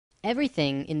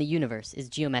Everything in the universe is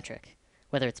geometric,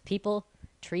 whether it's people,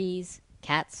 trees,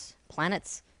 cats,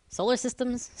 planets, solar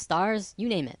systems, stars, you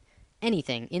name it.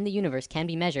 Anything in the universe can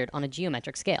be measured on a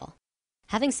geometric scale.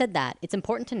 Having said that, it's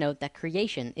important to note that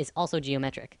creation is also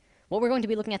geometric. What we're going to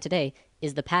be looking at today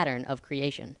is the pattern of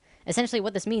creation. Essentially,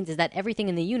 what this means is that everything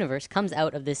in the universe comes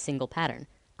out of this single pattern.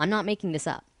 I'm not making this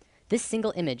up. This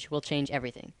single image will change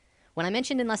everything. When I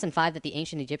mentioned in lesson 5 that the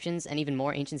ancient Egyptians and even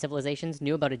more ancient civilizations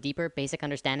knew about a deeper, basic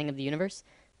understanding of the universe,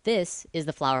 this is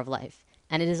the flower of life.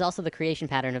 And it is also the creation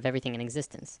pattern of everything in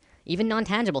existence. Even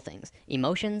non-tangible things,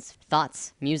 emotions,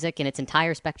 thoughts, music in its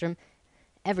entire spectrum,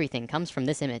 everything comes from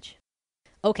this image.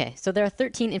 Okay, so there are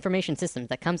 13 information systems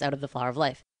that comes out of the flower of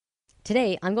life.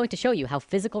 Today, I'm going to show you how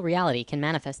physical reality can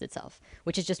manifest itself,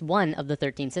 which is just one of the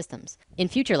 13 systems. In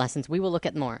future lessons, we will look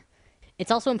at more. It's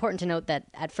also important to note that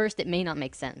at first it may not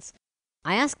make sense.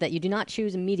 I ask that you do not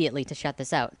choose immediately to shut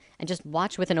this out, and just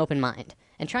watch with an open mind,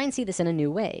 and try and see this in a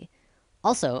new way.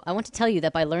 Also, I want to tell you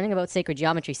that by learning about sacred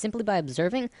geometry simply by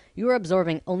observing, you are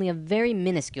absorbing only a very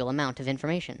minuscule amount of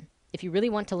information. If you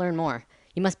really want to learn more,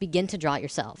 you must begin to draw it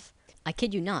yourself. I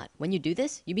kid you not, when you do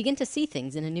this, you begin to see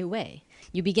things in a new way.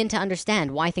 You begin to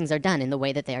understand why things are done in the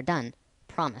way that they are done.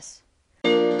 Promise.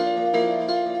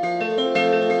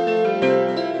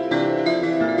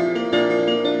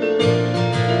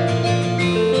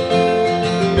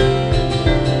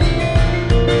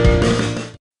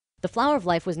 The flower of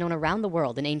life was known around the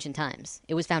world in ancient times.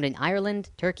 It was found in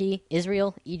Ireland, Turkey,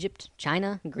 Israel, Egypt,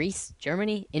 China, Greece,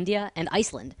 Germany, India, and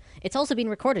Iceland. It's also been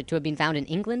recorded to have been found in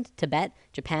England, Tibet,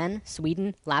 Japan,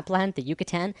 Sweden, Lapland, the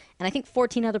Yucatan, and I think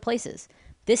 14 other places.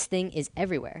 This thing is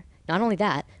everywhere. Not only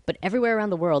that, but everywhere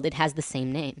around the world it has the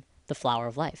same name, the flower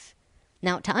of life.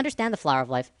 Now, to understand the flower of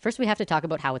life, first we have to talk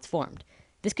about how it's formed.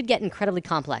 This could get incredibly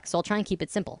complex, so I'll try and keep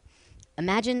it simple.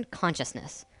 Imagine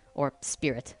consciousness, or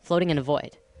spirit, floating in a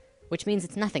void, which means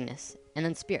it's nothingness, and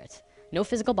then spirit. No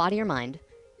physical body or mind,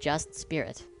 just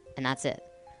spirit, and that's it.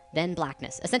 Then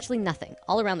blackness, essentially nothing,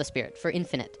 all around the spirit, for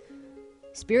infinite.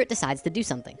 Spirit decides to do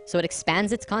something, so it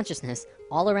expands its consciousness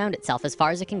all around itself as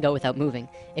far as it can go without moving.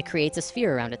 It creates a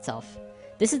sphere around itself.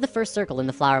 This is the first circle in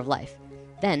the flower of life.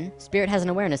 Then, spirit has an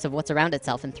awareness of what's around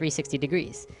itself in 360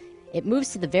 degrees. It moves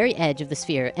to the very edge of the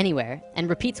sphere anywhere, and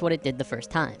repeats what it did the first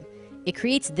time. It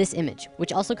creates this image,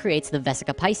 which also creates the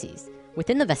Vesica Pisces.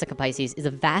 Within the Vesica Pisces is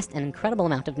a vast and incredible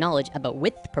amount of knowledge about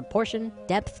width, proportion,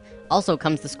 depth. Also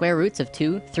comes the square roots of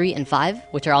 2, 3, and 5,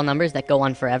 which are all numbers that go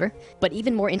on forever. But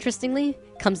even more interestingly,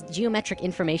 comes geometric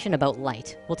information about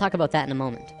light. We'll talk about that in a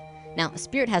moment. Now,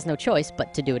 spirit has no choice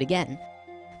but to do it again.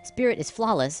 Spirit is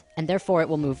flawless, and therefore it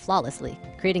will move flawlessly,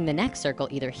 creating the next circle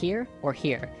either here or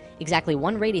here, exactly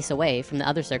one radius away from the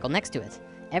other circle next to it.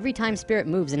 Every time spirit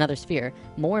moves another sphere,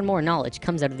 more and more knowledge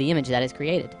comes out of the image that is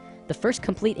created. The first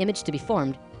complete image to be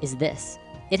formed is this.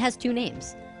 It has two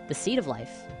names, the seed of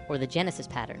life, or the Genesis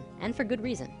pattern, and for good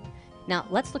reason. Now,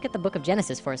 let's look at the book of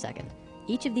Genesis for a second.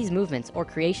 Each of these movements, or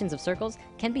creations of circles,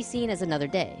 can be seen as another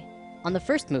day. On the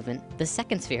first movement, the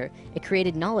second sphere, it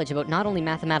created knowledge about not only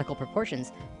mathematical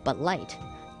proportions, but light.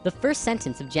 The first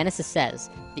sentence of Genesis says,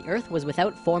 "The earth was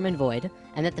without form and void,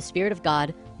 and that the Spirit of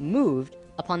God moved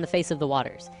upon the face of the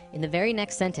waters." In the very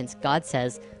next sentence, God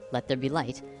says, "Let there be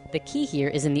light." The key here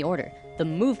is in the order. The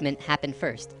movement happened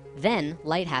first, then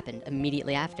light happened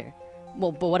immediately after.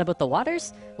 Well, but what about the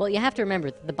waters? Well, you have to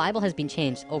remember that the Bible has been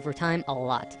changed over time a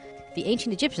lot. The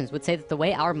ancient Egyptians would say that the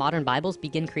way our modern Bibles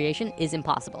begin creation is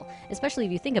impossible, especially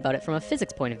if you think about it from a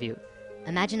physics point of view.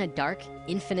 Imagine a dark,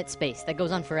 infinite space that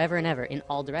goes on forever and ever in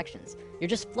all directions. You're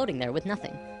just floating there with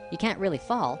nothing. You can't really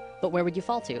fall, but where would you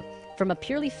fall to? From a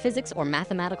purely physics or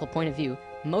mathematical point of view,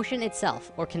 motion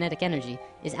itself, or kinetic energy,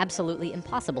 is absolutely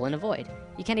impossible in a void.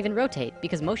 You can't even rotate,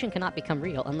 because motion cannot become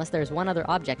real unless there is one other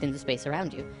object in the space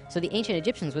around you. So the ancient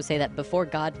Egyptians would say that before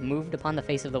God moved upon the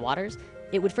face of the waters,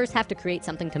 it would first have to create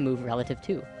something to move relative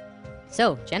to.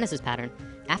 So, Genesis pattern,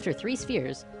 after 3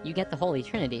 spheres, you get the Holy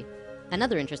Trinity.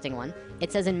 Another interesting one,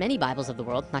 it says in many Bibles of the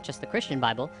world, not just the Christian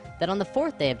Bible, that on the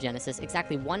 4th day of Genesis,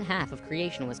 exactly 1/2 of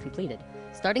creation was completed.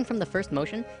 Starting from the first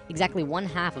motion, exactly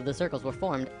 1/2 of the circles were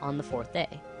formed on the 4th day.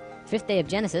 5th day of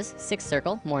Genesis, 6th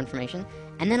circle, more information,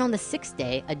 and then on the 6th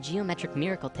day, a geometric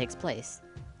miracle takes place.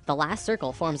 The last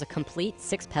circle forms a complete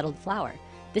 6-petaled flower.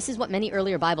 This is what many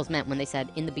earlier Bibles meant when they said,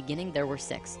 "In the beginning there were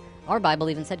 6." Our Bible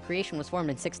even said creation was formed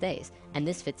in 6 days, and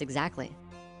this fits exactly.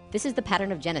 This is the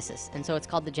pattern of Genesis, and so it's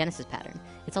called the Genesis pattern.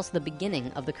 It's also the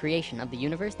beginning of the creation of the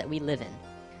universe that we live in.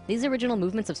 These original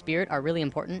movements of spirit are really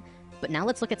important, but now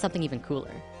let's look at something even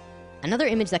cooler. Another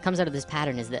image that comes out of this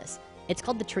pattern is this. It's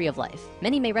called the Tree of Life.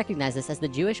 Many may recognize this as the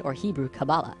Jewish or Hebrew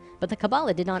Kabbalah, but the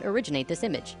Kabbalah did not originate this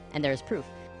image, and there is proof.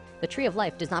 The Tree of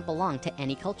Life does not belong to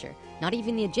any culture, not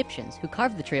even the Egyptians, who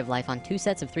carved the Tree of Life on 2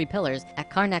 sets of 3 pillars at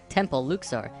Karnak Temple,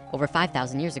 Luxor, over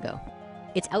 5,000 years ago.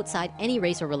 It's outside any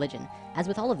race or religion, as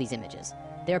with all of these images.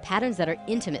 They are patterns that are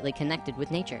intimately connected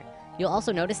with nature. You'll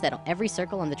also notice that every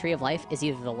circle on the Tree of Life is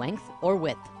either the length or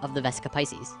width of the Vesica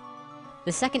Pisces.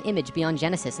 The second image beyond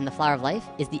Genesis in the Flower of Life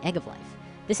is the Egg of Life.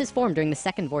 This is formed during the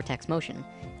second vortex motion.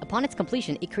 Upon its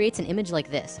completion, it creates an image like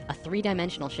this, a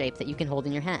 3-dimensional shape that you can hold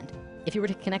in your hand. If you were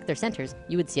to connect their centers,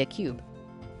 you would see a cube.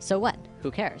 So what?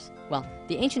 Who cares? Well,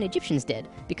 the ancient Egyptians did,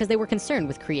 because they were concerned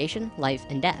with creation, life,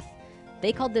 and death.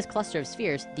 They called this cluster of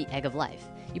spheres the Egg of Life.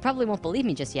 You probably won't believe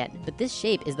me just yet, but this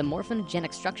shape is the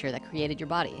morphogenic structure that created your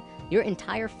body. Your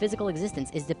entire physical existence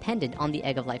is dependent on the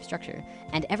Egg of Life structure,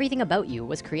 and everything about you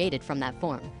was created from that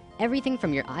form. Everything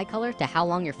from your eye color to how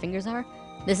long your fingers are.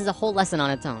 This is a whole lesson on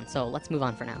its own, so let's move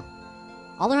on for now.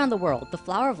 All around the world, the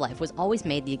Flower of Life was always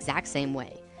made the exact same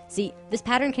way. See, this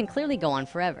pattern can clearly go on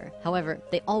forever. However,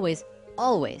 they always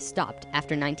stopped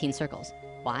after 19 circles.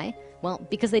 Why? Well,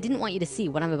 because they didn't want you to see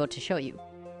what I'm about to show you.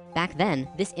 Back then,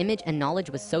 this image and knowledge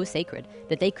was so sacred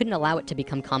that they couldn't allow it to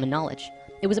become common knowledge.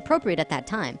 It was appropriate at that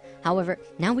time. However,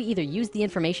 now we either use the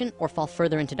information or fall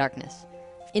further into darkness.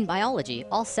 In biology,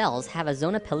 all cells have a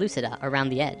zona pellucida around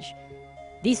the edge.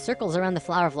 These circles around the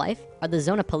Flower of Life are the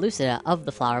zona pellucida of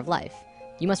the Flower of Life.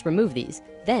 You must remove these,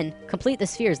 then complete the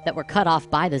spheres that were cut off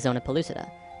by the zona pellucida.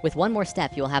 With one more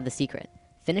step, you will have the secret.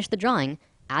 Finish the drawing,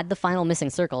 add the final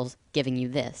missing circles, giving you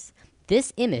this.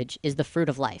 This image is the Fruit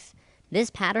of Life.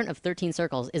 This pattern of 13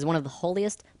 circles is one of the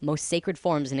holiest, most sacred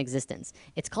forms in existence.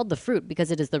 It's called the fruit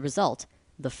because it is the result,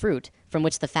 the fruit, from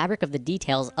which the fabric of the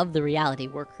details of the reality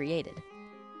were created.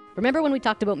 Remember when we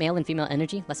talked about male and female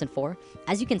energy, lesson 4?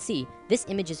 As you can see, this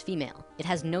image is female. It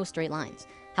has no straight lines.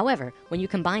 However, when you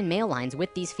combine male lines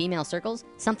with these female circles,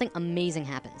 something amazing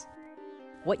happens.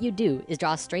 What you do is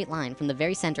draw a straight line from the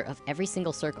very center of every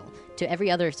single circle to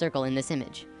every other circle in this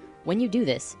image. When you do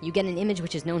this, you get an image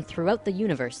which is known throughout the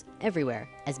universe, everywhere,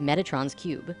 as Metatron's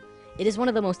cube. It is one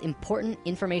of the most important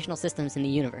informational systems in the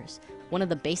universe, one of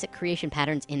the basic creation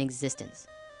patterns in existence.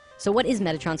 So what is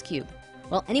Metatron's cube?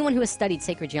 Well, anyone who has studied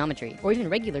sacred geometry, or even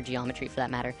regular geometry for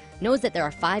that matter, knows that there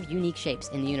are 5 unique shapes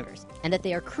in the universe, and that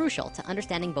they are crucial to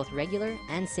understanding both regular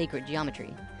and sacred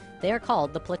geometry. They are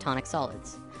called the Platonic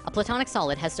solids. A Platonic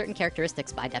solid has certain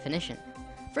characteristics by definition.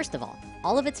 First of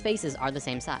all of its faces are the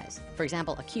same size. For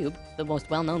example, a cube, the most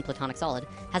well-known Platonic solid,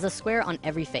 has a square on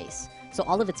every face, so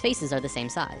all of its faces are the same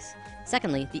size.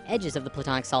 Secondly, the edges of the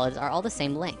Platonic solids are all the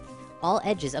same length. All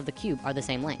edges of the cube are the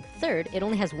same length. Third, it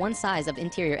only has one size of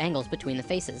interior angles between the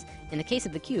faces. In the case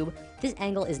of the cube, this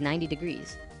angle is 90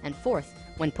 degrees. And fourth,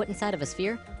 when put inside of a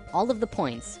sphere, all of the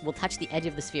points will touch the edge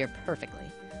of the sphere perfectly.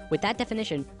 With that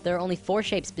definition, there are only 4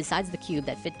 shapes besides the cube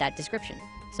that fit that description.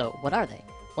 So what are they?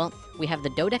 Well, we have the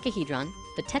dodecahedron,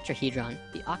 the tetrahedron,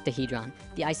 the octahedron,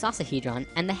 the isosahedron,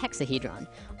 and the hexahedron.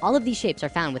 All of these shapes are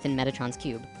found within Metatron's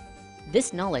cube.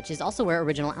 This knowledge is also where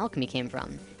original alchemy came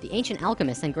from. The ancient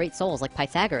alchemists and great souls like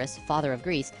Pythagoras, father of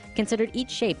Greece, considered each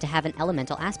shape to have an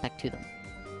elemental aspect to them.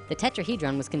 The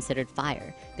tetrahedron was considered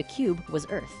fire, the cube was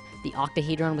earth, the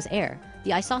octahedron was air,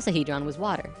 the isosahedron was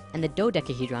water, and the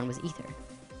dodecahedron was ether.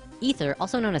 Ether,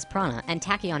 also known as prana, and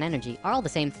tachyon energy are all the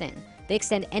same thing. They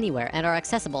extend anywhere and are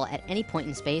accessible at any point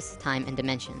in space, time, and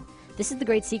dimension. This is the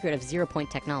great secret of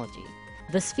zero-point technology.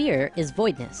 The sphere is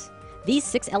voidness. These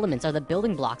 6 elements are the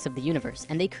building blocks of the universe,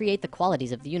 and they create the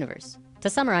qualities of the universe.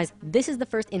 To summarize, this is the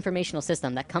first informational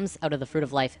system that comes out of the Fruit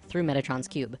of Life through Metatron's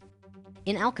cube.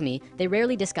 In alchemy, they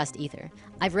rarely discussed ether.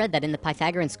 I've read that in the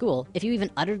Pythagorean school, if you even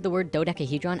uttered the word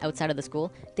dodecahedron outside of the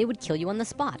school, they would kill you on the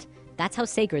spot. That's how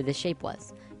sacred this shape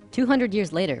was. 200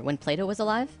 years later, when Plato was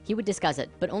alive, he would discuss it,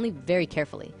 but only very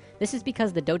carefully. This is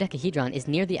because the dodecahedron is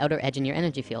near the outer edge in your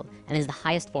energy field, and is the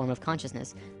highest form of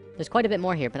consciousness. There's quite a bit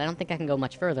more here, but I don't think I can go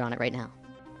much further on it right now.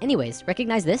 Anyways,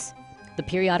 recognize this? The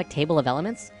periodic table of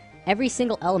elements? Every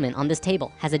single element on this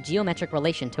table has a geometric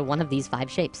relation to one of these 5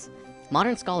 shapes.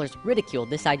 Modern scholars ridiculed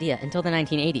this idea until the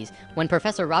 1980s, when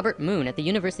Professor Robert Moon at the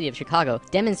University of Chicago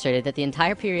demonstrated that the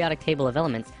entire periodic table of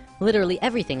elements, literally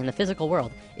everything in the physical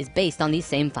world, is based on these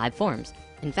same 5 forms.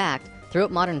 In fact, throughout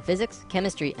modern physics,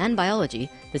 chemistry, and biology,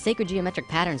 the sacred geometric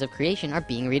patterns of creation are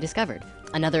being rediscovered.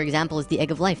 Another example is the Egg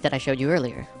of Life that I showed you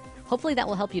earlier. Hopefully that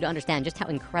will help you to understand just how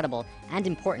incredible and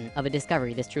important of a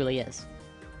discovery this truly is.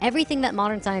 Everything that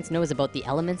modern science knows about the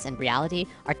elements and reality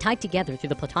are tied together through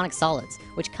the Platonic solids,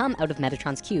 which come out of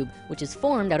Metatron's cube, which is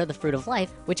formed out of the Fruit of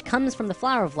Life, which comes from the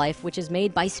Flower of Life, which is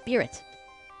made by spirit.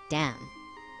 Damn.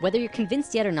 Whether you're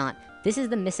convinced yet or not, this is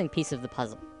the missing piece of the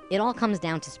puzzle. It all comes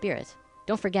down to spirit.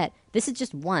 Don't forget, this is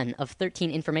just one of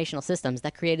 13 informational systems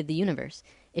that created the universe.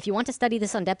 If you want to study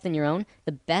this on depth in your own,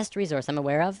 the best resource I'm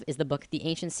aware of is the book The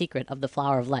Ancient Secret of the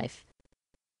Flower of Life.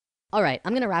 Alright,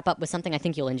 I'm gonna wrap up with something I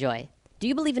think you'll enjoy. Do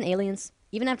you believe in aliens?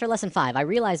 Even after lesson 5, I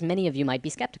realize many of you might be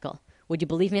skeptical. Would you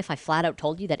believe me if I flat out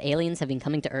told you that aliens have been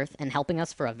coming to Earth and helping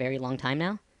us for a very long time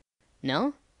now?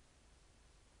 No?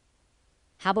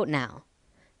 How about now?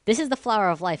 This is the flower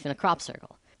of life in a crop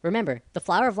circle. Remember, the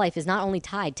flower of life is not only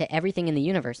tied to everything in the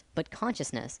universe, but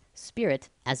consciousness, spirit,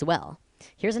 as well.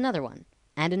 Here's another one,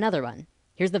 and another one.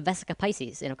 Here's the Vesica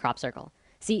Pisces in a crop circle.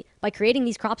 See, by creating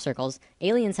these crop circles,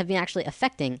 aliens have been actually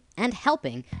affecting and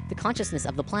helping the consciousness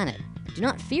of the planet. Do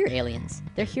not fear aliens.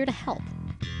 They're here to help.